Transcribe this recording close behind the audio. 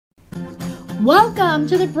Welcome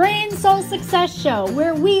to the Brain Soul Success Show,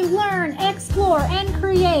 where we learn, explore, and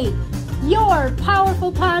create your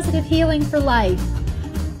powerful positive healing for life.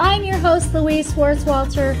 I'm your host, Louise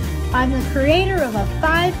Schwartzwalter. I'm the creator of a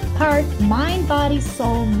 5-part mind, body,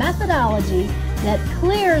 soul methodology that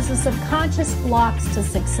clears the subconscious blocks to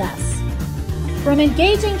success. From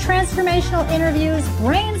engaging transformational interviews,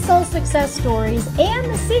 brain soul success stories, and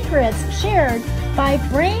the secrets shared by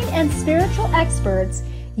brain and spiritual experts,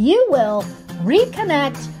 you will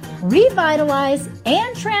reconnect, revitalize,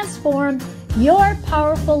 and transform your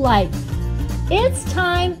powerful life. It's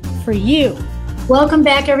time for you. Welcome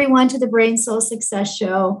back, everyone, to the Brain Soul Success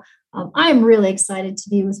Show. I'm really excited to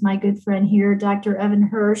be with my good friend here, Dr. Evan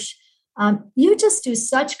Hirsch. You just do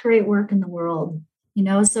such great work in the world, you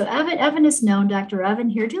know. So Evan is known, Dr. Evan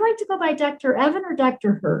here. Do you like to go by Dr. Evan or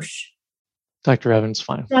Dr. Hirsch? Dr. Evan's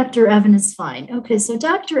fine. Dr. Evan is fine. Okay, so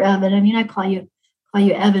Dr. Evan, I call you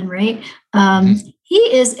Evan, right? He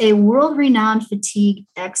is a world-renowned fatigue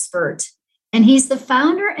expert, and he's the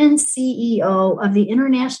founder and CEO of the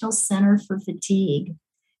International Center for Fatigue.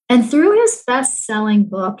 And through his best-selling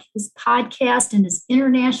book, his podcast, and his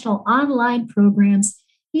international online programs,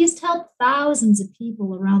 he's helped thousands of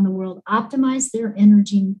people around the world optimize their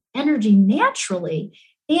energy naturally,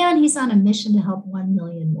 and he's on a mission to help 1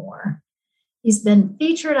 million more. He's been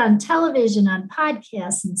featured on television, on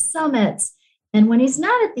podcasts, and summits. And when he's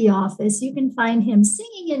not at the office, you can find him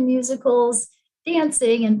singing in musicals,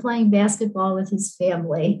 dancing, and playing basketball with his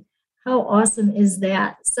family. How awesome is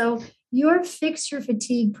that? So your Fix Your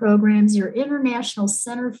Fatigue programs, your International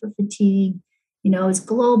Center for Fatigue, is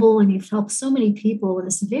global, and you've helped so many people with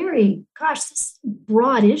this this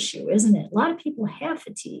broad issue, isn't it? A lot of people have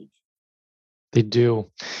fatigue. They do.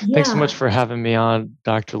 Yeah. Thanks so much for having me on,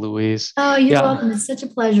 Dr. Louise. Oh, you're welcome. It's such a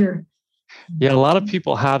pleasure. Yeah, a lot of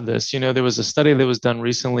people have this. There was a study that was done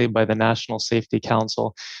recently by the National Safety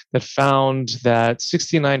Council that found that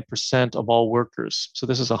 69% of all workers, so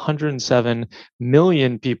this is 107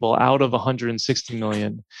 million people out of 160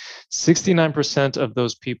 million, 69% of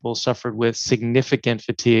those people suffered with significant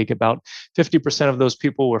fatigue. About 50% of those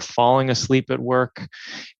people were falling asleep at work,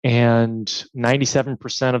 and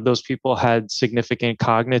 97% of those people had significant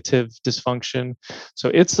cognitive dysfunction. So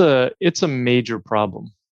it's a major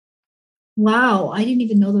problem. Wow, I didn't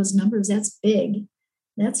even know those numbers. That's big.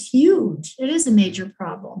 That's huge. It is a major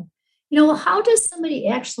problem. How does somebody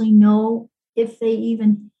actually know if they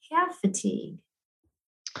even have fatigue?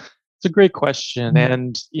 It's a great question.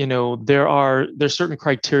 And, there's certain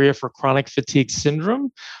criteria for chronic fatigue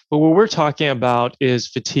syndrome, but what we're talking about is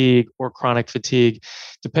fatigue or chronic fatigue,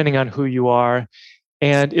 depending on who you are.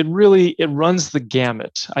 And it runs the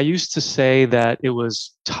gamut. I used to say that it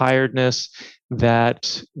was tiredness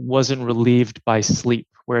that wasn't relieved by sleep,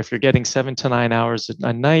 where if you're getting 7 to 9 hours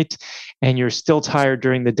a night and you're still tired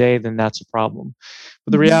during the day, then that's a problem.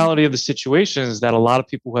 But the reality of the situation is that a lot of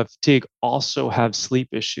people who have fatigue also have sleep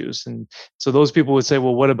issues. And so those people would say,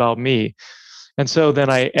 well, what about me? And so then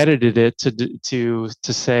I edited it to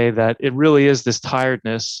say that it really is this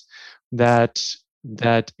tiredness that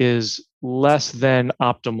is less than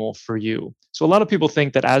optimal for you. So a lot of people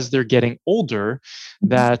think that as they're getting older,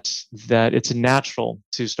 that it's natural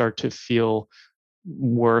to start to feel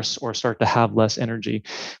worse or start to have less energy.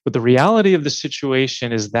 But the reality of the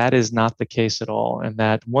situation is that is not the case at all. And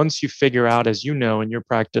that once you figure out, as you know in your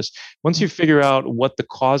practice, once you figure out what the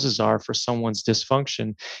causes are for someone's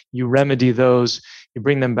dysfunction, you remedy those, you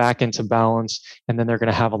bring them back into balance, and then they're going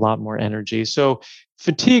to have a lot more energy. So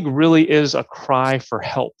fatigue really is a cry for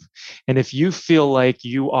help. And if you feel like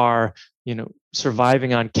you are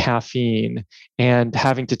surviving on caffeine and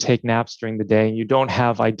having to take naps during the day and you don't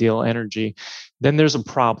have ideal energy, then there's a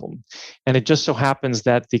problem. And it just so happens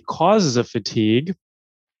that the causes of fatigue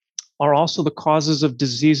are also the causes of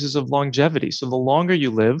diseases of longevity. So the longer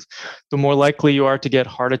you live, the more likely you are to get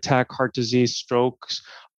heart attack, heart disease, strokes,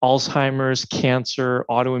 Alzheimer's, cancer,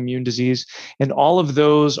 autoimmune disease, and all of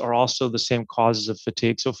those are also the same causes of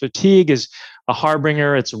fatigue. So fatigue is a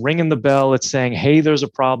harbinger. It's ringing the bell. It's saying, hey, there's a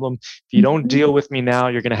problem. If you don't deal with me now,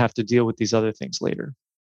 you're going to have to deal with these other things later.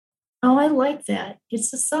 Oh, I like that.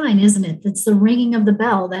 It's a sign, isn't it? It's the ringing of the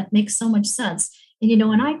bell. That makes so much sense. And,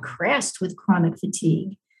 and I crashed with chronic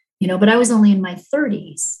fatigue, but I was only in my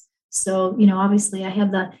 30s. So, obviously I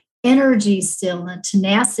have the energy still, the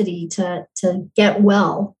tenacity to get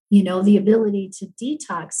well, the ability to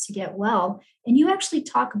detox, to get well. And you actually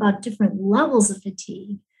talk about different levels of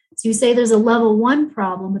fatigue. So you say there's a level 1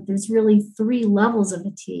 problem, but there's really 3 levels of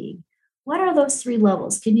fatigue. What are those 3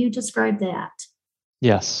 levels? Can you describe that?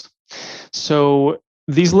 Yes. So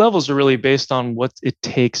these levels are really based on what it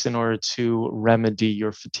takes in order to remedy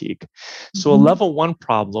your fatigue. So, a level 1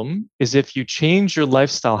 problem is if you change your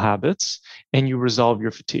lifestyle habits and you resolve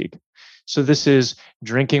your fatigue. So, this is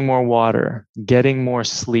drinking more water, getting more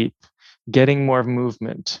sleep, getting more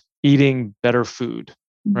movement, eating better food,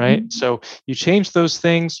 right? So, you change those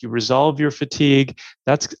things, you resolve your fatigue.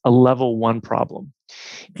 That's a level 1 problem.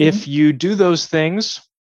 If you do those things,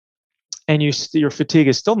 and your fatigue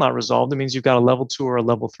is still not resolved, it means you've got a level 2 or a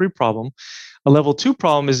level 3 problem. A level 2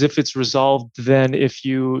 problem is if it's resolved, then if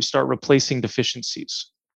you start replacing deficiencies.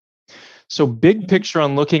 So, big picture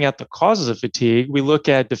on looking at the causes of fatigue, we look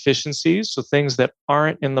at deficiencies, so things that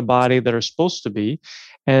aren't in the body that are supposed to be,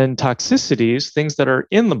 and toxicities, things that are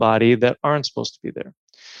in the body that aren't supposed to be there.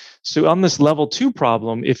 So, on this level 2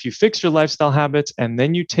 problem, if you fix your lifestyle habits and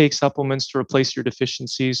then you take supplements to replace your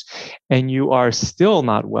deficiencies and you are still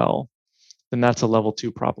not well, then that's a level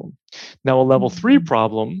 2 problem. Now, a level 3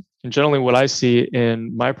 problem, and generally what I see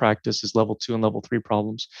in my practice is level 2 and level 3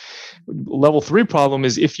 problems. Level 3 problem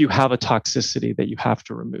is if you have a toxicity that you have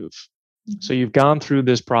to remove. So you've gone through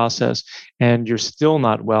this process and you're still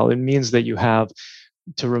not well. It means that you have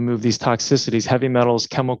to remove these toxicities: heavy metals,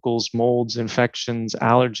 chemicals, molds, infections,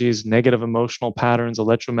 allergies, negative emotional patterns,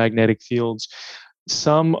 electromagnetic fields.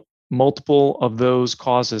 Multiple of those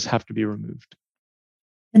causes have to be removed.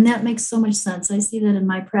 And that makes so much sense. I see that in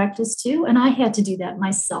my practice too. And I had to do that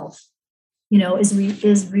myself,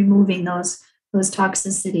 is removing those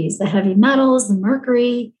toxicities, the heavy metals, the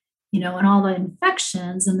mercury, and all the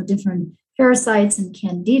infections and the different parasites and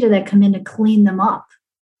candida that come in to clean them up.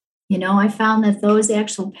 I found that those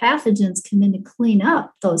actual pathogens come in to clean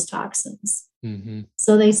up those toxins.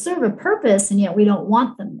 So they serve a purpose, and yet we don't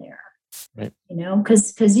want them there. Right.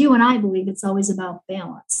 Because you and I believe it's always about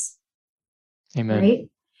balance. Amen. Right.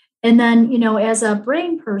 And then, as a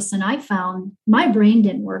brain person, I found my brain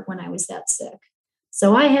didn't work when I was that sick.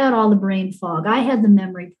 So I had all the brain fog. I had the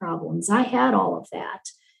memory problems. I had all of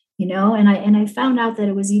that, and I found out that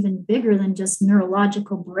it was even bigger than just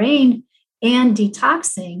neurological brain and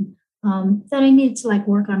detoxing, that I needed to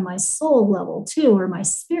work on my soul level too, or my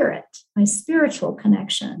spirit, my spiritual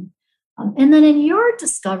connection. And then in your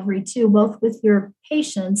discovery too, both with your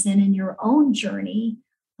patients and in your own journey,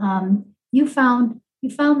 you found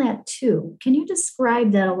that too. Can you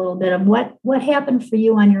describe that a little bit of what happened for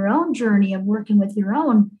you on your own journey of working with your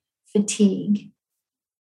own fatigue?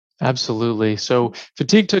 Absolutely. So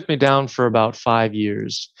fatigue took me down for about 5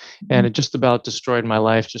 years, and it just about destroyed my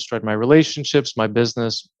life, destroyed my relationships, my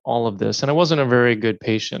business, all of this. And I wasn't a very good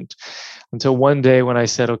patient until one day when I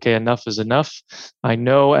said, okay, enough is enough. I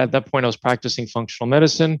know at that point I was practicing functional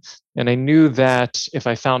medicine, and I knew that if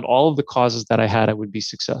I found all of the causes that I had, I would be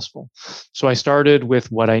successful. So I started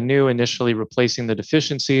with what I knew, initially replacing the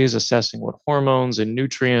deficiencies, assessing what hormones and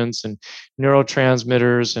nutrients and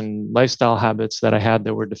neurotransmitters and lifestyle habits that I had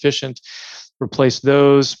that were deficient, replaced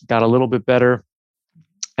those, got a little bit better,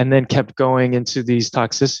 and then kept going into these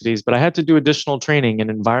toxicities. But I had to do additional training in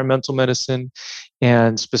environmental medicine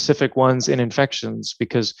and specific ones in infections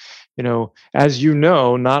because, as you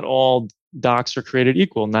know, not all docs are created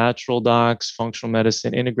equal. Natural docs, functional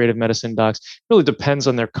medicine, integrative medicine docs, really depends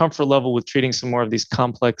on their comfort level with treating some more of these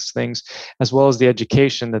complex things, as well as the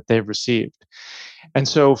education that they've received. And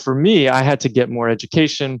so for me, I had to get more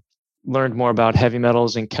education, learned more about heavy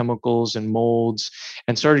metals and chemicals and molds,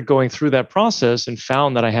 and started going through that process and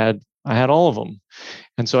found that I had all of them.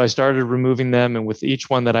 And so I started removing them, and with each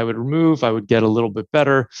one that I would remove, I would get a little bit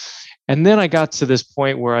better. And then I got to this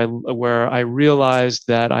point where I realized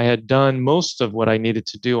that I had done most of what I needed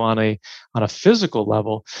to do on a physical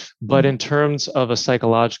level, but in terms of a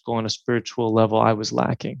psychological and a spiritual level, I was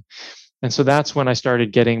lacking. And so that's when I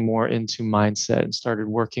started getting more into mindset and started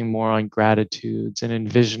working more on gratitudes and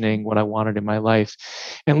envisioning what I wanted in my life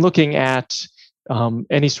and looking at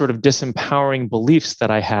any sort of disempowering beliefs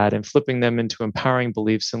that I had and flipping them into empowering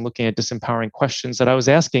beliefs and looking at disempowering questions that I was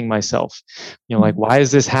asking myself, like, why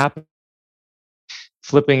is this happening?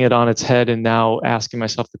 Flipping it on its head and now asking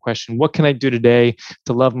myself the question, what can I do today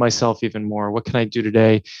to love myself even more? What can I do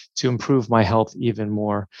today to improve my health even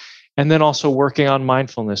more? And then also working on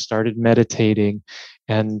mindfulness, started meditating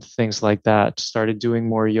and things like that, started doing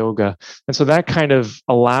more yoga. And so that kind of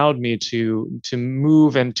allowed me to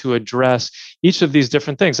move and to address each of these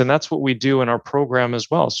different things. And that's what we do in our program as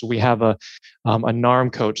well. So we have a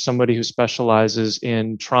NARM coach, somebody who specializes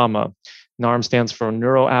in trauma, NARM stands for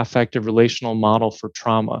Neuroaffective Relational Model for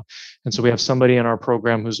Trauma. And so we have somebody in our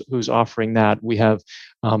program who's offering that. We have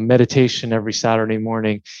meditation every Saturday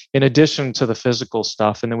morning, in addition to the physical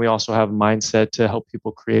stuff. And then we also have mindset to help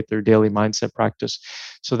people create their daily mindset practice,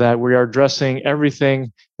 so that we are addressing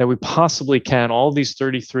everything that we possibly can, all these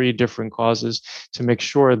 33 different causes, to make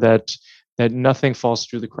sure that nothing falls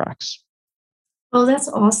through the cracks. Oh, that's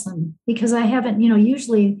awesome. Because I haven't,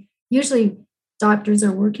 usually doctors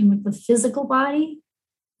are working with the physical body,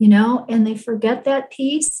 and they forget that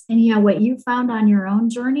piece. And what you found on your own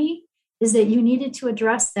journey is that you needed to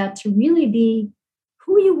address that to really be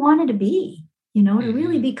who you wanted to be, to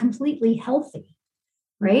really be completely healthy.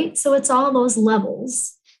 Right. So it's all those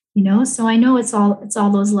levels, so I know it's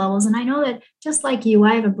all those levels. And I know that just like you,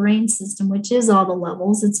 I have a brain system, which is all the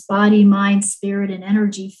levels. It's body, mind, spirit, and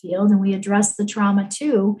energy field. And we address the trauma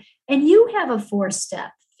too. And you have a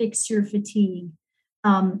 4-step fix your fatigue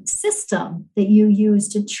system that you use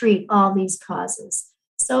to treat all these causes.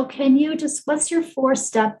 So what's your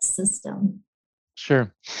 4-step system?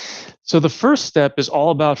 Sure. So the first step is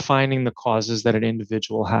all about finding the causes that an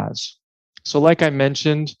individual has. So like I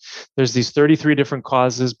mentioned, there's these 33 different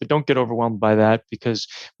causes, but don't get overwhelmed by that, because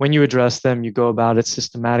when you address them, you go about it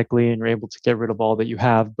systematically and you're able to get rid of all that you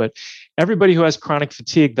have. But everybody who has chronic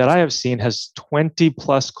fatigue that I have seen has 20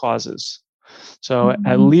 plus causes. So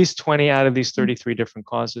at least 20 out of these 33 different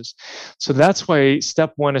causes. So that's why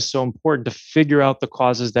step 1 is so important, to figure out the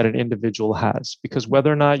causes that an individual has, because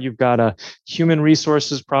whether or not you've got a human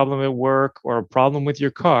resources problem at work or a problem with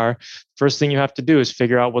your car, first thing you have to do is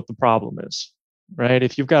figure out what the problem is, right?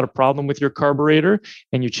 If you've got a problem with your carburetor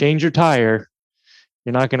and you change your tire,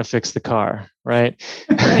 you're not going to fix the car, right?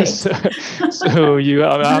 Right.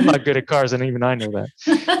 I'm not good at cars, and even I know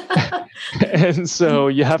that. And so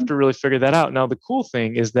you have to really figure that out. Now, the cool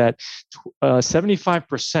thing is that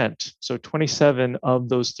 75%, so 27 of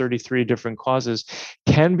those 33 different causes,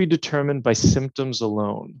 can be determined by symptoms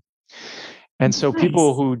alone. And so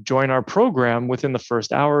people who join our program, within the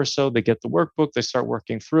first hour or so, they get the workbook, they start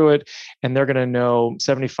working through it, and they're going to know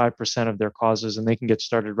 75% of their causes, and they can get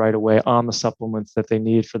started right away on the supplements that they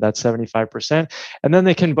need for that 75%. And then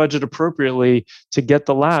they can budget appropriately to get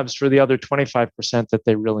the labs for the other 25% that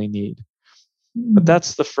they really need. But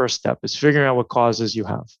that's the first step, is figuring out what causes you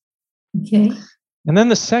have. Okay. And then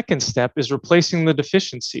the second step is replacing the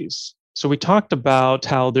deficiencies. So we talked about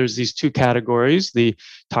how there's these 2 categories, the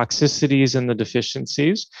toxicities and the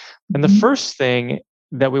deficiencies. And the first thing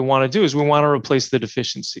that we want to do is we want to replace the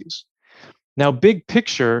deficiencies. Now, big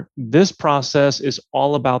picture, this process is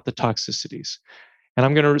all about the toxicities. And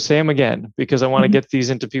I'm going to say them again, because I want to get these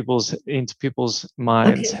into people's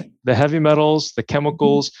minds. Okay. The heavy metals, the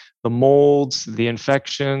chemicals, the molds, the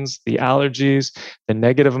infections, the allergies, the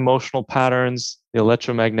negative emotional patterns, the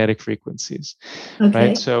electromagnetic frequencies,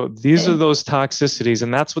 right? So these are those toxicities,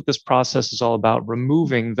 and that's what this process is all about,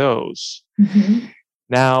 removing those.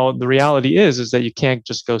 Now, the reality is that you can't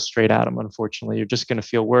just go straight at them, unfortunately. You're just going to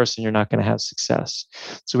feel worse and you're not going to have success.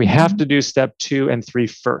 So we have to do step 2 and 3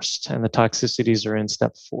 first, and the toxicities are in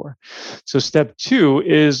step 4. So step 2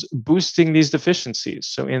 is boosting these deficiencies.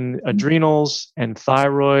 So in adrenals and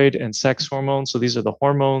thyroid and sex hormones, so these are the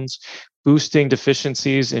hormones, boosting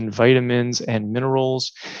deficiencies in vitamins and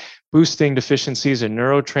minerals, boosting deficiencies in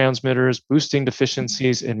neurotransmitters, boosting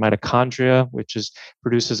deficiencies in mitochondria, which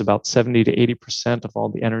produces about 70 to 80% of all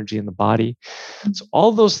the energy in the body. So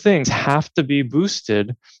all those things have to be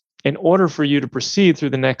boosted in order for you to proceed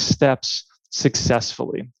through the next steps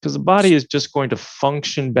successfully, because the body is just going to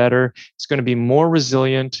function better. It's going to be more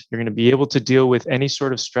resilient. You're going to be able to deal with any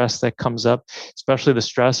sort of stress that comes up, especially the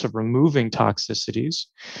stress of removing toxicities.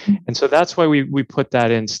 And so that's why we put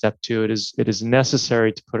that in step 2. It is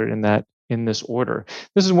necessary to put it in this order.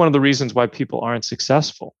 This is one of the reasons why people aren't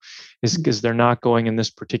successful, is because they're not going in this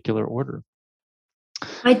particular order.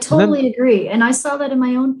 I totally agree. And I saw that in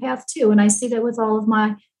my own path too. And I see that with all of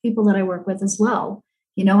my people that I work with as well.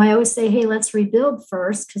 I always say, hey, let's rebuild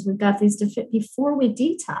first, because we've got these before we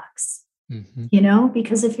detox,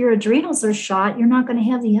 because if your adrenals are shot, you're not going to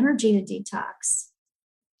have the energy to detox.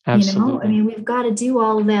 Absolutely. We've got to do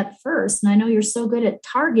all of that first. And I know you're so good at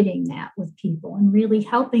targeting that with people and really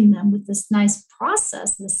helping them with this nice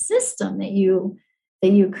process, the system that you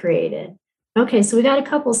created. Okay. So we got a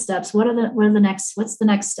couple steps. What's the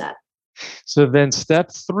next step? So then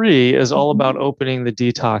step 3 is all about opening the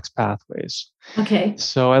detox pathways. Okay.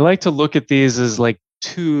 So I like to look at these as like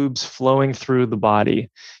tubes flowing through the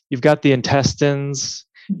body. You've got the intestines,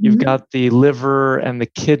 You've Mhm. got the liver and the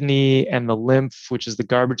kidney and the lymph, which is the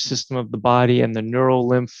garbage system of the body, and the neural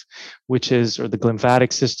lymph, or the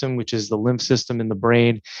lymphatic system, which is the lymph system in the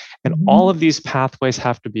brain. And all Mhm. of these pathways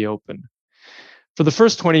have to be open. For the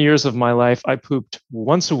first 20 years of my life, I pooped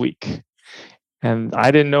once a week. And I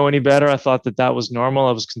didn't know any better. I thought that that was normal.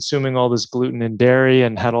 I was consuming all this gluten and dairy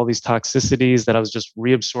and had all these toxicities that I was just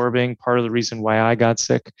reabsorbing, part of the reason why I got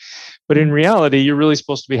sick. But in reality, you're really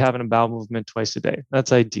supposed to be having a bowel movement twice a day.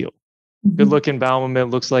 That's ideal. Good Mhm. looking bowel movement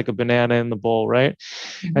looks like a banana in the bowl, right?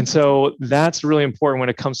 And Mhm. so that's really important when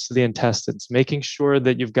it comes to the intestines, making sure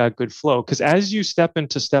that you've got good flow. Because as you step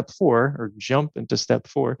into step 4 or jump into step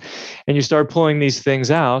 4 and you start pulling these things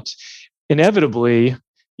out, inevitably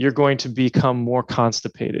you're going to become more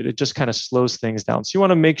constipated. It just kind of slows things down. So you want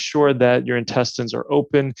to make sure that your intestines are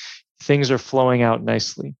open, things are flowing out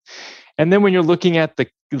nicely. And then when you're looking at the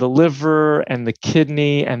liver and the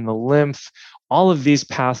kidney and the lymph, all of these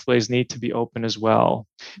pathways need to be open as well.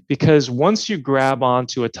 Because once you grab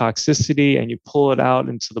onto a toxicity and you pull it out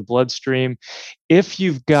into the bloodstream, if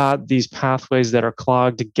you've got these pathways that are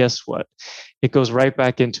clogged, guess what? It goes right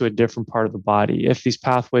back into a different part of the body. If these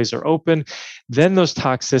pathways are open, then those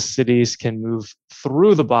toxicities can move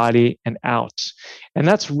through the body and out. And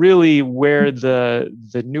that's really where the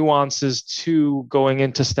nuances to going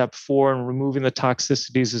into step 4 and removing the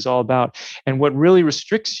toxicities is all about. And what really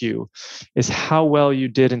restricts you is how well you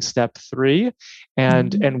did in step 3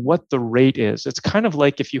 Mhm. and what the rate is. It's kind of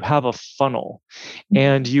like if you have a funnel Mhm.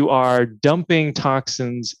 and you are dumping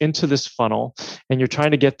toxins into this funnel and you're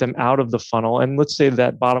trying to get them out of the funnel. And let's say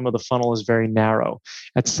that bottom of the funnel is very narrow.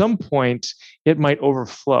 At some point, it might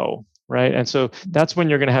overflow. Right. And so that's when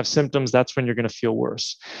you're going to have symptoms. That's when you're going to feel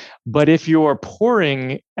worse. But if you're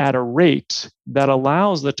pouring at a rate that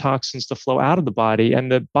allows the toxins to flow out of the body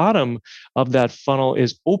and the bottom of that funnel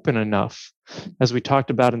is open enough, as we talked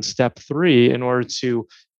about in step 3, in order to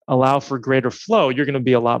allow for greater flow, you're going to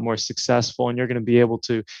be a lot more successful and you're going to be able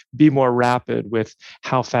to be more rapid with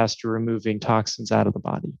how fast you're removing toxins out of the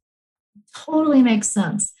body. Totally makes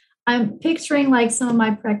sense. I'm picturing like some of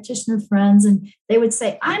my practitioner friends, and they would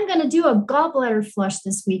say, I'm going to do a gallbladder flush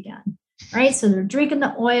this weekend. Right. So they're drinking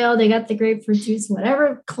the oil, they got the grapefruit juice,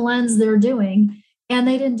 whatever cleanse they're doing, and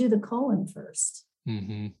they didn't do the colon first.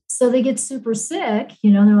 Mm-hmm. So they get super sick,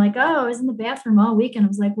 they're like, oh, I was in the bathroom all weekend. I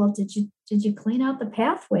was like, well, did you clean out the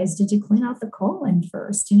pathways? Did you clean out the colon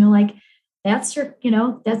first? Like that's your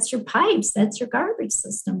pipes, that's your garbage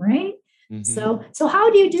system, right? Mm-hmm. So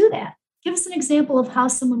how do you do that? Give us an example of how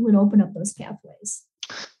someone would open up those pathways.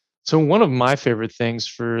 So, one of my favorite things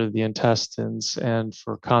for the intestines and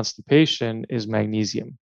for constipation is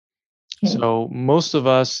magnesium. Okay. So, most of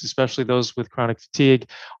us, especially those with chronic fatigue,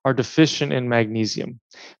 are deficient in magnesium.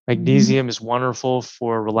 Mhm. Magnesium is wonderful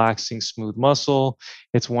for relaxing smooth muscle.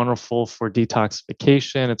 It's wonderful for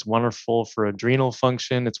detoxification. It's wonderful for adrenal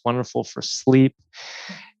function. It's wonderful for sleep.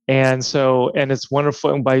 And it's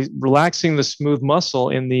wonderful. And by relaxing the smooth muscle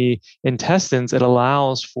in the intestines, it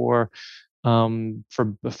allows for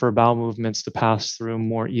bowel movements to pass through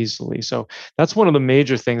more easily. So that's one of the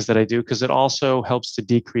major things that I do because it also helps to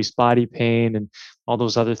decrease body pain and all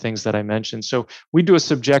those other things that I mentioned. So we do a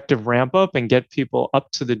subjective ramp up and get people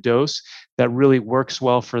up to the dose that really works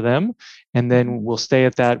well for them, and then we'll stay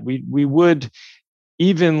at that. We would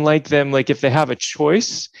even like them, like if they have a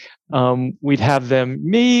choice, we'd have them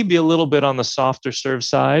maybe a little bit on the softer serve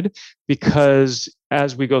side, because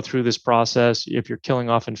as we go through this process, if you're killing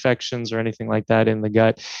off infections or anything like that in the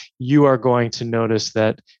gut, you are going to notice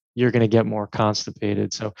that you're going to get more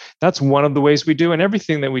constipated. So that's one of the ways we do. And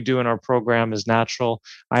everything that we do in our program is natural.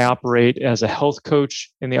 I operate as a health coach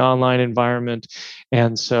in the online environment.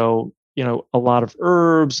 And so a lot of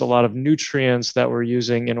herbs, a lot of nutrients that we're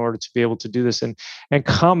using in order to be able to do this, and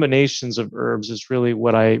combinations of herbs is really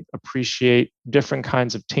what I appreciate. Different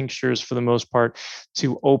kinds of tinctures for the most part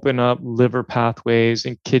to open up liver pathways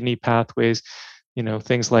and kidney pathways,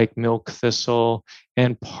 things like milk thistle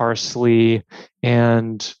and parsley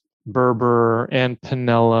and berber and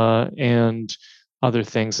panella and other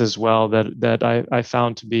things as well that I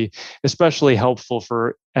found to be especially helpful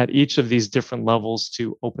for at each of these different levels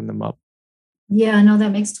to open them up. Yeah, no,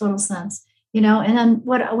 that makes total sense. And then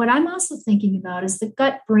what I'm also thinking about is the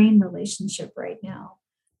gut brain relationship right now.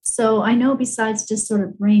 So I know besides just sort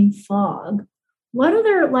of brain fog, what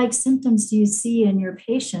other like symptoms do you see in your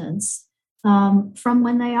patients from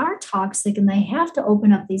when they are toxic and they have to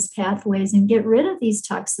open up these pathways and get rid of these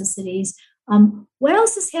toxicities? What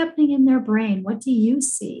else is happening in their brain? What do you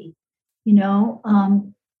see? You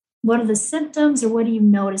know, what are the symptoms, or what do you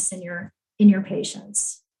notice in your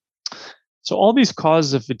patients? So all these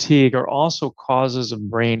causes of fatigue are also causes of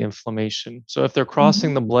brain inflammation. So if they're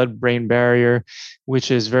crossing the blood-brain barrier, which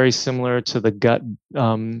is very similar to the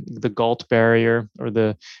GALT barrier, or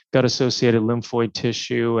the gut-associated lymphoid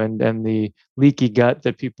tissue, and the leaky gut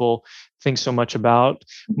that people think so much about.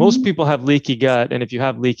 Most people have leaky gut, and if you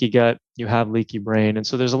have leaky gut, you have leaky brain. And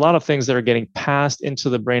so there's a lot of things that are getting passed into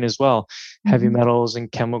the brain as well. Heavy metals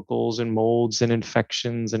and chemicals and molds and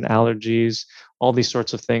infections and allergies, all these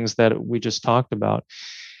sorts of things that we just talked about.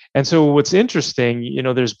 And so what's interesting,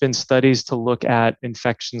 there's been studies to look at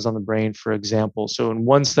infections on the brain, for example. So in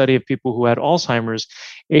one study of people who had Alzheimer's,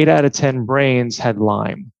 8 out of 10 brains had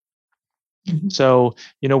Lyme. So,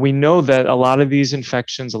 we know that a lot of these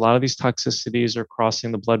infections, a lot of these toxicities are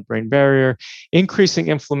crossing the blood-brain barrier, increasing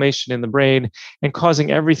inflammation in the brain, and causing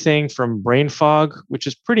everything from brain fog, which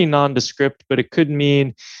is pretty nondescript, but it could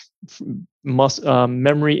mean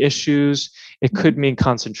memory issues. It could mean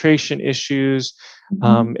concentration issues,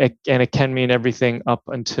 and it can mean everything up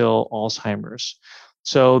until Alzheimer's.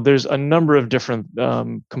 So there's a number of different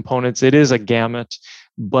components. It is a gamut,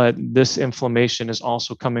 but this inflammation is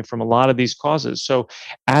also coming from a lot of these causes. So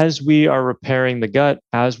as we are repairing the gut,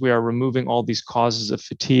 as we are removing all these causes of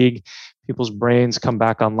fatigue, people's brains come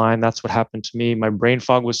back online. That's what happened to me. My brain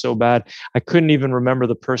fog was so bad, I couldn't even remember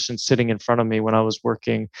the person sitting in front of me when I was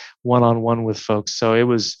working one-on-one with folks. So it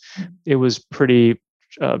was pretty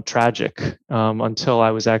tragic until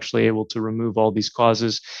I was actually able to remove all these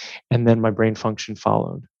causes, and then my brain function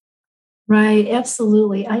followed. Right,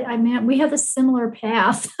 absolutely. I mean, we have a similar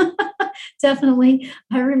path. Definitely.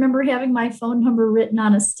 I remember having my phone number written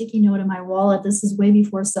on a sticky note in my wallet. This is way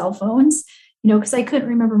before cell phones, because I couldn't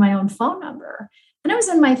remember my own phone number. And I was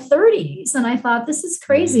in my 30s, and I thought, this is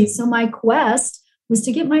crazy. So my quest was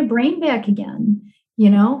to get my brain back again,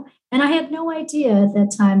 and I had no idea at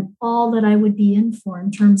that time all that I would be in for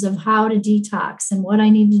in terms of how to detox and what I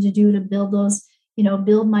needed to do to build those,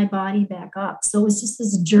 build my body back up. So it was just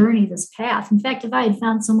this journey, this path. In fact, if I had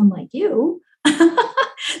found someone like you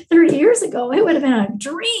 30 years ago, it would have been a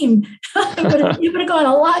dream. It would have gone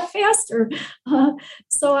a lot faster.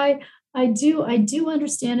 So I do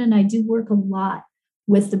understand, and I do work a lot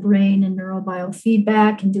with the brain and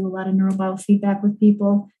neurobiofeedback, and do a lot of neurobiofeedback with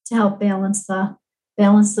people to help balance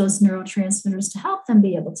those neurotransmitters to help them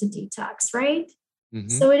be able to detox, right?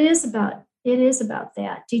 So it is about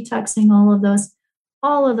that, detoxing all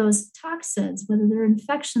of those toxins, whether they're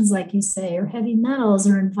infections, like you say, or heavy metals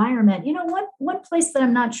or environment. One place that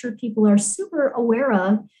I'm not sure people are super aware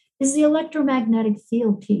of is the electromagnetic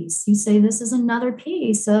field piece. You say this is another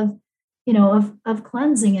piece of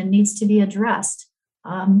cleansing and needs to be addressed.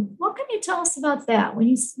 What can you tell us about that? When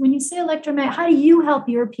you say electromagnetic, how do you help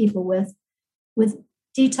your people with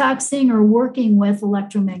detoxing or working with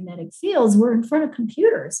electromagnetic fields? We're in front of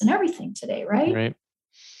computers and everything today, right? Right.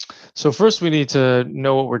 So first we need to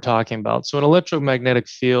know what we're talking about. So an electromagnetic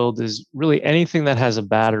field is really anything that has a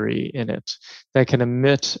battery in it that can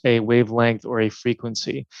emit a wavelength or a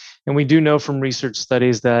frequency. And we do know from research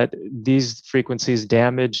studies that these frequencies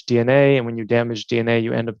damage DNA, and when you damage DNA,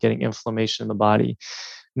 you end up getting inflammation in the body.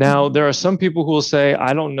 Now, there are some people who will say,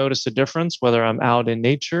 I don't notice a difference whether I'm out in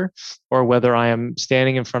nature or whether I am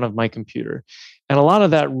standing in front of my computer. And a lot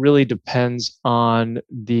of that really depends on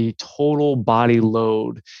the total body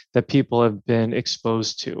load that people have been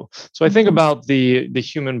exposed to. So I think about the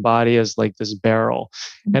human body as like this barrel.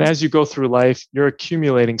 And as you go through life, you're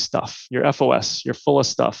accumulating stuff. You're FOS, you're full of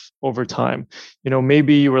stuff over time.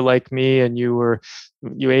 Maybe you were like me and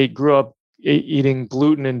grew up eating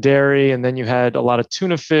gluten and dairy, and then you had a lot of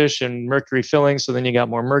tuna fish and mercury fillings, so then you got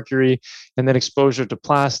more mercury, and then exposure to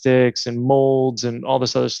plastics and molds and all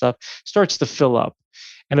this other stuff starts to fill up.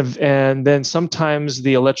 And then sometimes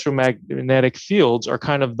the electromagnetic fields are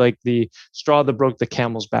kind of like the straw that broke the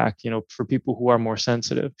camel's back, for people who are more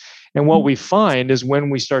sensitive. And what we find is when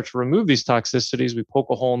we start to remove these toxicities, we poke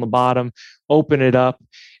a hole in the bottom, open it up,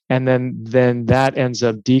 and then that ends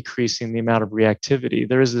up decreasing the amount of reactivity.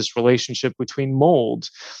 There is this relationship between mold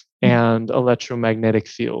and electromagnetic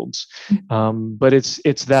fields. But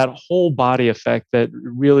it's that whole body effect that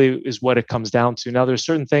really is what it comes down to. Now, there's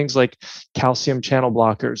certain things like calcium channel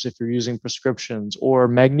blockers, if you're using prescriptions, or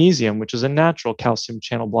magnesium, which is a natural calcium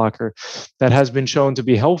channel blocker that has been shown to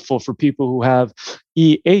be helpful for people who have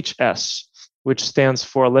EHS, which stands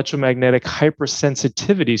for electromagnetic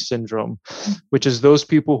hypersensitivity syndrome, which is those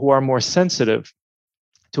people who are more sensitive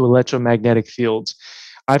to electromagnetic fields.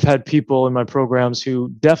 I've had people in my programs who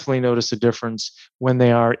definitely notice a difference when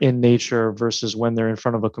they are in nature versus when they're in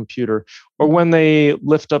front of a computer, or when they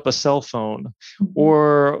lift up a cell phone,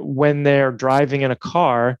 or when they're driving in a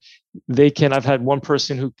car. I've had one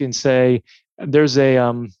person who can say, there's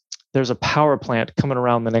a power plant coming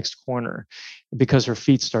around the next corner, because her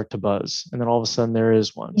feet start to buzz, and then all of a sudden there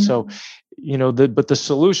is one. Yeah. So, but the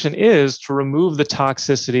solution is to remove the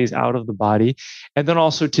toxicities out of the body, and then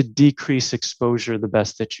also to decrease exposure the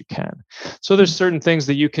best that you can. So there's certain things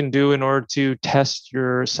that you can do in order to test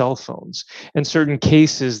your cell phones, and certain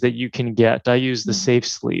cases that you can get. I use the Safe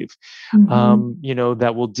Sleeve,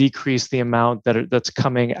 that will decrease the amount that's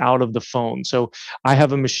coming out of the phone. So I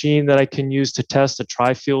have a machine that I can use to test a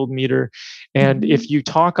tri-field meter. And if you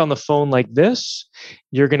talk on the phone like this,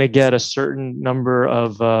 you're going to get a certain number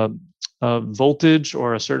of voltage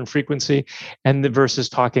or a certain frequency, and versus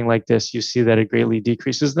talking like this, you see that it greatly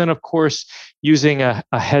decreases. Then, of course, using a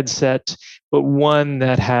headset, but one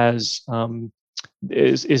that has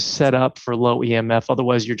is set up for low EMF.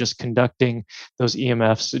 Otherwise, you're just conducting those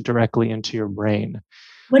EMFs directly into your brain.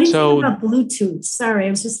 What do you think about Bluetooth? Sorry, I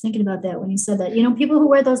was just thinking about that when you said that. People who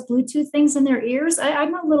wear those Bluetooth things in their ears,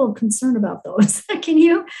 I'm a little concerned about those. Can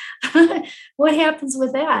you? What happens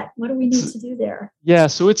with that? What do we need to do there? Yeah,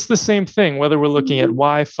 so it's the same thing, whether we're looking at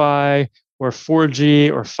Wi-Fi or 4G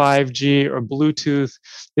or 5G or Bluetooth.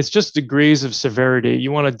 It's just degrees of severity.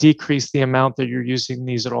 You want to decrease the amount that you're using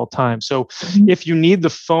these at all times. So if you need the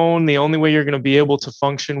phone, the only way you're going to be able to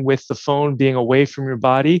function with the phone being away from your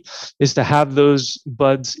body is to have those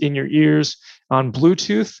buds in your ears on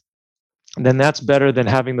Bluetooth. Then that's better than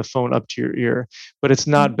having the phone up to your ear. But it's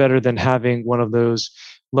not better than having one of those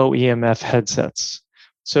low EMF headsets.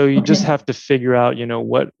 So you just have to figure out,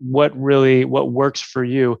 what works for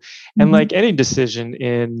you. And like any decision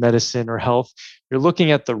in medicine or health, you're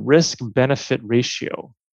looking at the risk-benefit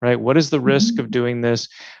ratio, right? What is the risk of doing this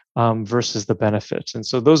versus the benefits? And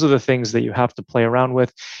so those are the things that you have to play around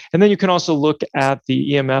with. And then you can also look at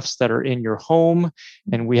the EMFs that are in your home.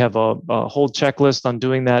 And we have a whole checklist on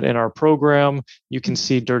doing that in our program. You can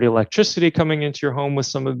see dirty electricity coming into your home with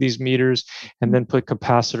some of these meters, and then put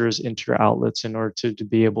capacitors into your outlets in order to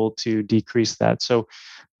be able to decrease that. So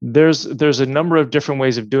there's a number of different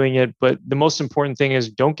ways of doing it, but the most important thing is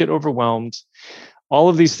don't get overwhelmed. All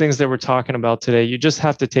of these things that we're talking about today, you just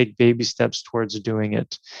have to take baby steps towards doing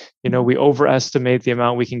it. We overestimate the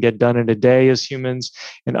amount we can get done in a day as humans,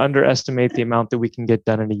 and underestimate the amount that we can get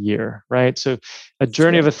done in a year, right? So a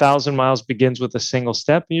journey of 1,000 miles begins with a single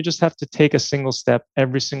step, and you just have to take a single step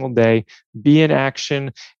every single day, be in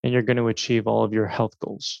action, and you're going to achieve all of your health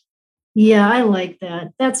goals. Yeah, I like that.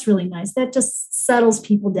 That's really nice. That just settles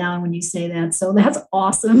people down when you say that. So that's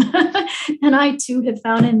awesome. And I too have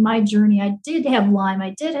found in my journey, I did have Lyme, I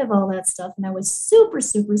did have all that stuff, and I was super,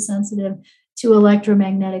 super sensitive to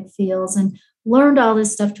electromagnetic fields, and learned all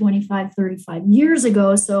this stuff 25, 35 years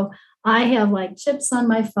ago. So I have like chips on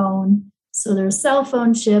my phone. So there's cell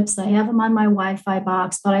phone chips. I have them on my Wi-Fi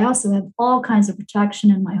box, but I also have all kinds of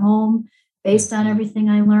protection in my home. Based on everything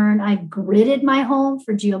I learned, I gridded my home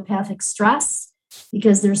for geopathic stress,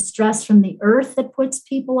 because there's stress from the earth that puts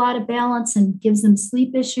people out of balance and gives them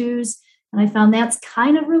sleep issues. And I found that's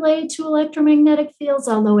kind of related to electromagnetic fields,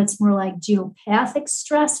 although it's more like geopathic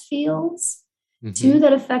stress fields too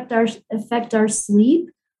that affect our sleep.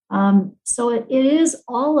 So it is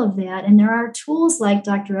all of that. And there are tools like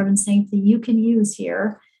Dr. Evans saying that you can use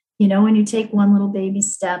here, when you take one little baby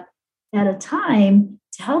step at a time,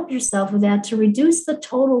 to help yourself with that, to reduce the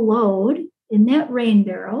total load in that rain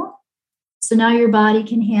barrel. So now your body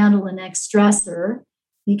can handle the next stressor,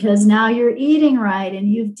 because now you're eating right,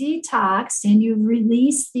 and you've detoxed, and you've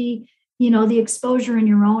released the exposure in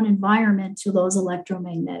your own environment to those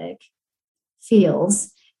electromagnetic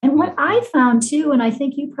fields. And what I found too, and I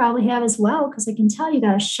think you probably have as well, because I can tell you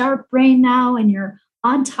got a sharp brain now and you're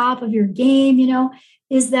on top of your game,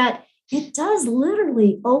 is that it does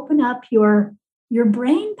literally open up your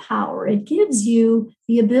brain power. It gives you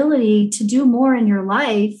the ability to do more in your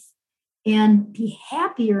life and be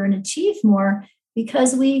happier and achieve more,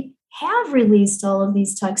 because we have released all of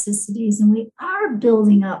these toxicities, and we are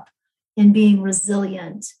building up and being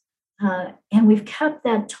resilient. And we've kept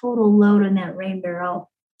that total load in that rain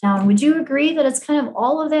barrel down. Would you agree that it's kind of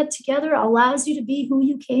all of that together allows you to be who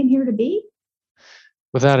you came here to be?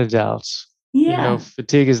 Without a doubt. Yeah.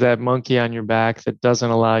 Fatigue is that monkey on your back that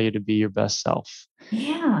doesn't allow you to be your best self.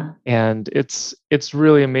 Yeah. And it's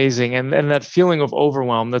really amazing. And that feeling of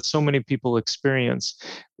overwhelm that so many people experience,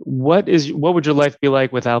 what would your life be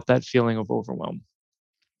like without that feeling of overwhelm?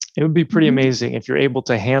 It would be pretty Mhm. amazing if you're able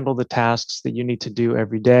to handle the tasks that you need to do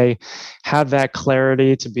every day, have that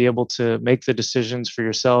clarity to be able to make the decisions for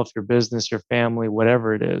yourself, your business, your family,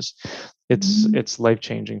 whatever it is. Mhm. It's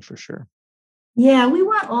life-changing for sure. Yeah, we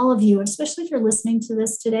want all of you, especially if you're listening to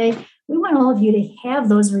this today, we want all of you to have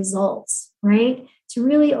those results, right? To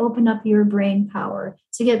really open up your brain power,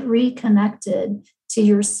 to get reconnected to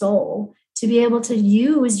your soul, to be able to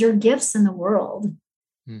use your gifts in the world.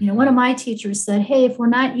 One of Mhm. my teachers said, "Hey, if we're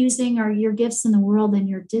not using your gifts in the world, then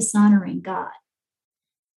you're dishonoring God."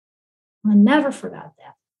 I never forgot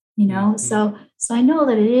that. Mhm. So I know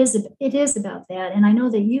that it is about that, and I know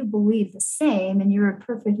that you believe the same, and you're a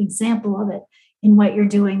perfect example of it in what you're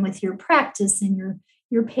doing with your practice and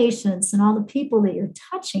your patients and all the people that you're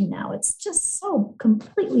touching now. It's just so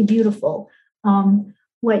completely beautiful,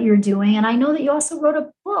 what you're doing. And I know that you also wrote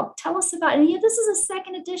a book. Tell us about it. And this is a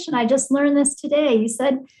second edition. I just learned this today. You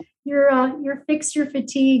said your Fix Your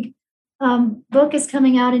Fatigue book is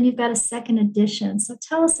coming out, and you've got a second edition. So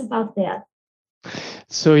tell us about that.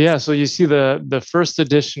 So yeah, so you see the first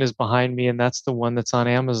edition is behind me, and that's the one that's on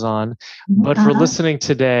Amazon. But for Uh-huh. listening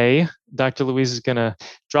today, Dr. Louise is going to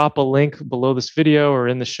drop a link below this video or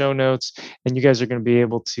in the show notes, and you guys are going to be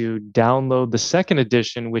able to download the second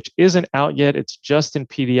edition, which isn't out yet. It's just in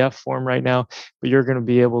PDF form right now, but you're going to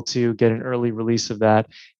be able to get an early release of that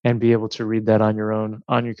and be able to read that on your own,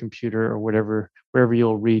 on your computer or whatever, wherever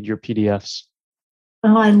you'll read your PDFs.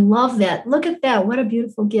 Oh, I love that. Look at that. What a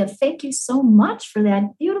beautiful gift. Thank you so much for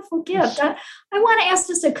that beautiful gift. I want to ask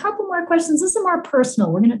just a couple more questions. This is more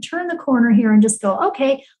personal. We're going to turn the corner here and just go,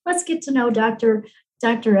 okay, let's get to know Dr.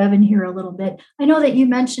 Evan here a little bit. I know that you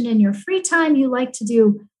mentioned in your free time you like to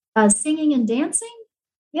do singing and dancing.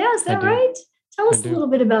 Yeah, is I that do. right? Tell I us a do. little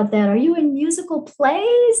bit about that. Are you in musical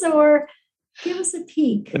plays, or give us a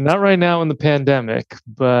peek? Not right now in the pandemic,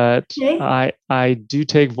 but Okay. I do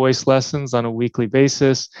take voice lessons on a weekly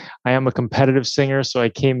basis. I am a competitive singer, so I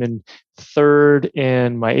came in third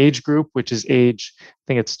in my age group, which is age, I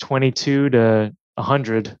think it's 22 to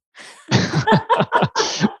 100.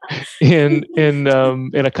 In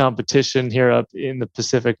a competition here up in the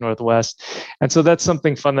Pacific Northwest. And so that's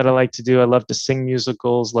something fun that I like to do. I love to sing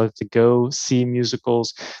musicals, love to go see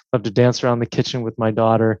musicals, love to dance around the kitchen with my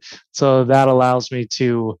daughter. So that allows me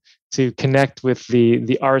to connect with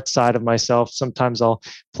the art side of myself. Sometimes I'll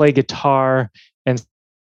play guitar, and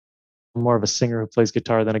I'm more of a singer who plays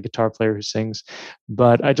guitar than a guitar player who sings.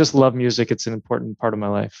 But I just love music. It's an important part of my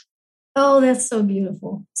life. Oh, that's so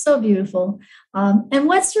beautiful. So beautiful. And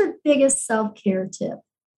what's your biggest self-care tip?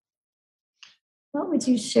 What would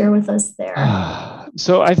you share with us there?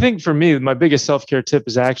 So I think for me, my biggest self-care tip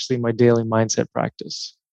is actually my daily mindset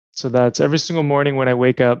practice. So that's every single morning when I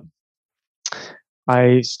wake up,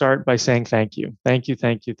 I start by saying thank you, thank you,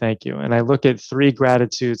 thank you, thank you. And I look at three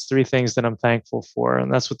gratitudes, three things that I'm thankful for.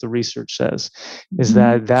 And that's what the research says, is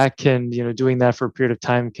Mhm. that can, doing that for a period of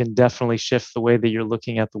time can definitely shift the way that you're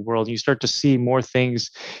looking at the world. You start to see more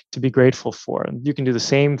things to be grateful for. And you can do the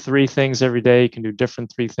same three things every day. You can do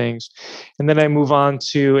different three things. And then I move on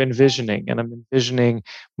to envisioning, and I'm envisioning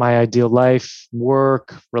my ideal life,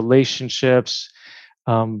 work, relationships,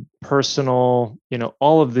 personal,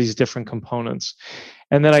 all of these different components.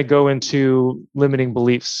 And then I go into limiting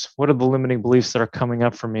beliefs. What are the limiting beliefs that are coming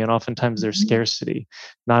up for me? And oftentimes there's Mhm. scarcity,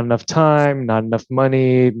 not enough time, not enough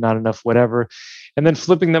money, not enough whatever. And then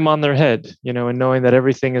flipping them on their head, and knowing that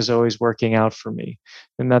everything is always working out for me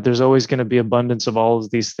and that there's always going to be abundance of all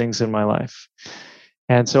of these things in my life.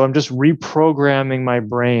 And so I'm just reprogramming my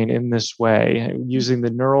brain in this way using the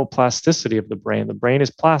neural plasticity of the brain. The brain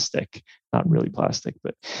is plastic, not really plastic,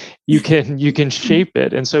 but you can shape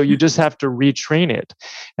it. And so you just have to retrain it.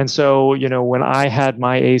 And so, when I had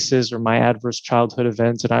my ACEs or my adverse childhood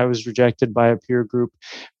events and I was rejected by a peer group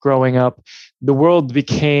growing up, the world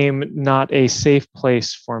became not a safe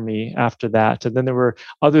place for me after that. And then there were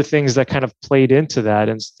other things that kind of played into that.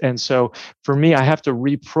 And so for me, I have to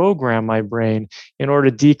reprogram my brain in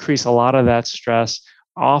order to decrease a lot of that stress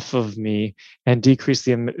off of me and decrease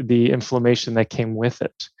the inflammation that came with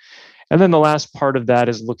it. And then the last part of that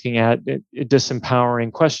is looking at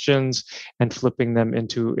disempowering questions and flipping them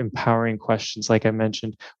into empowering questions. Like I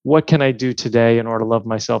mentioned, what can I do today in order to love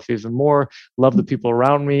myself even more, love the people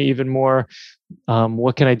around me even more?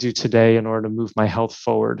 What can I do today in order to move my health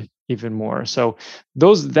forward even more? So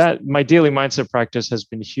that my daily mindset practice has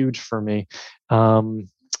been huge for me. Um,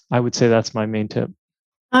 I would say that's my main tip.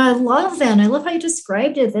 I love that. And I love how you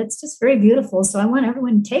described it. That's just very beautiful. So I want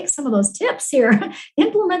everyone to take some of those tips here,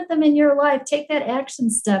 implement them in your life, take that action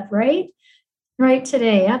step, right? Right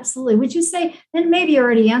today. Absolutely. Would you say, and maybe you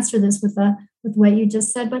already answered this with what you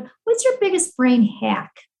just said, but what's your biggest brain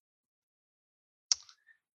hack?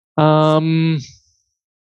 Um,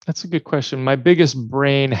 that's a good question. My biggest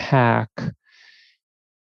brain hack,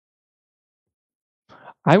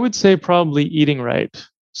 I would say probably eating right.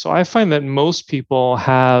 So I find that most people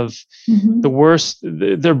have the Mhm. worst,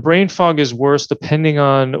 their brain fog is worse depending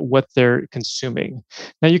on what they're consuming.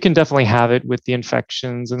 Now, you can definitely have it with the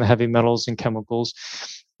infections and the heavy metals and chemicals.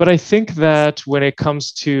 But I think that when it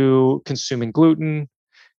comes to consuming gluten,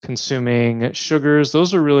 consuming sugars,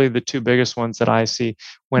 those are really the two biggest ones that I see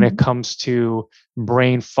when it Mhm. comes to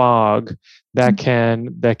brain fog that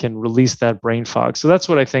can release that brain fog. So that's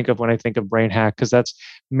what I think of when I think of brain hack, because that's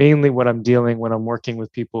mainly what I'm dealing when I'm working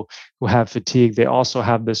with people who have fatigue. They also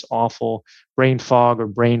have this awful brain fog or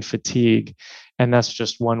brain fatigue, and that's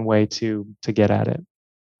just one way to get at it.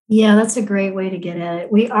 Yeah, that's a great way to get at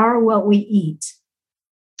it. We are what we eat,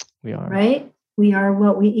 We are. right? We are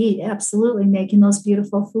what we eat. Absolutely, making those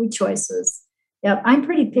beautiful food choices. Yep, I'm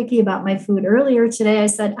pretty picky about my food. Earlier today, I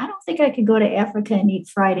said, I don't think I could go to Africa and eat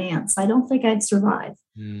fried ants. I don't think I'd survive,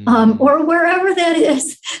 Mm. or wherever that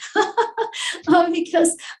is,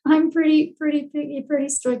 because I'm pretty picky, pretty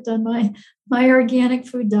strict on my organic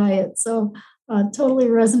food diet. So, totally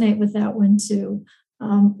resonate with that one too.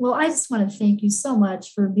 Well, I just want to thank you so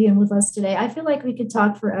much for being with us today. I feel like we could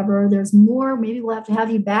talk forever. There's more. Maybe we'll have to have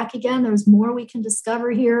you back again. There's more we can discover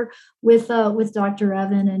here with Dr.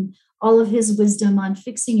 Evan and all of his wisdom on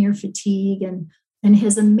fixing your fatigue and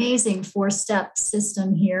his amazing 4-step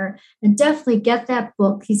system here. And definitely get that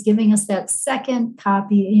book. He's giving us that second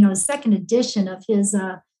copy, second edition of his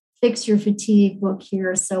Fix Your Fatigue book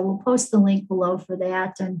here. So we'll post the link below for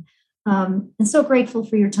that. And so grateful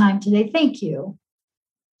for your time today. Thank you.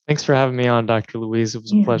 Thanks for having me on, Dr. Louise. It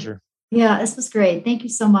was a Yeah. pleasure. Yeah, this was great. Thank you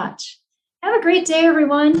so much. Have a great day,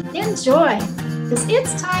 everyone. Enjoy, because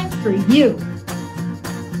it's time for you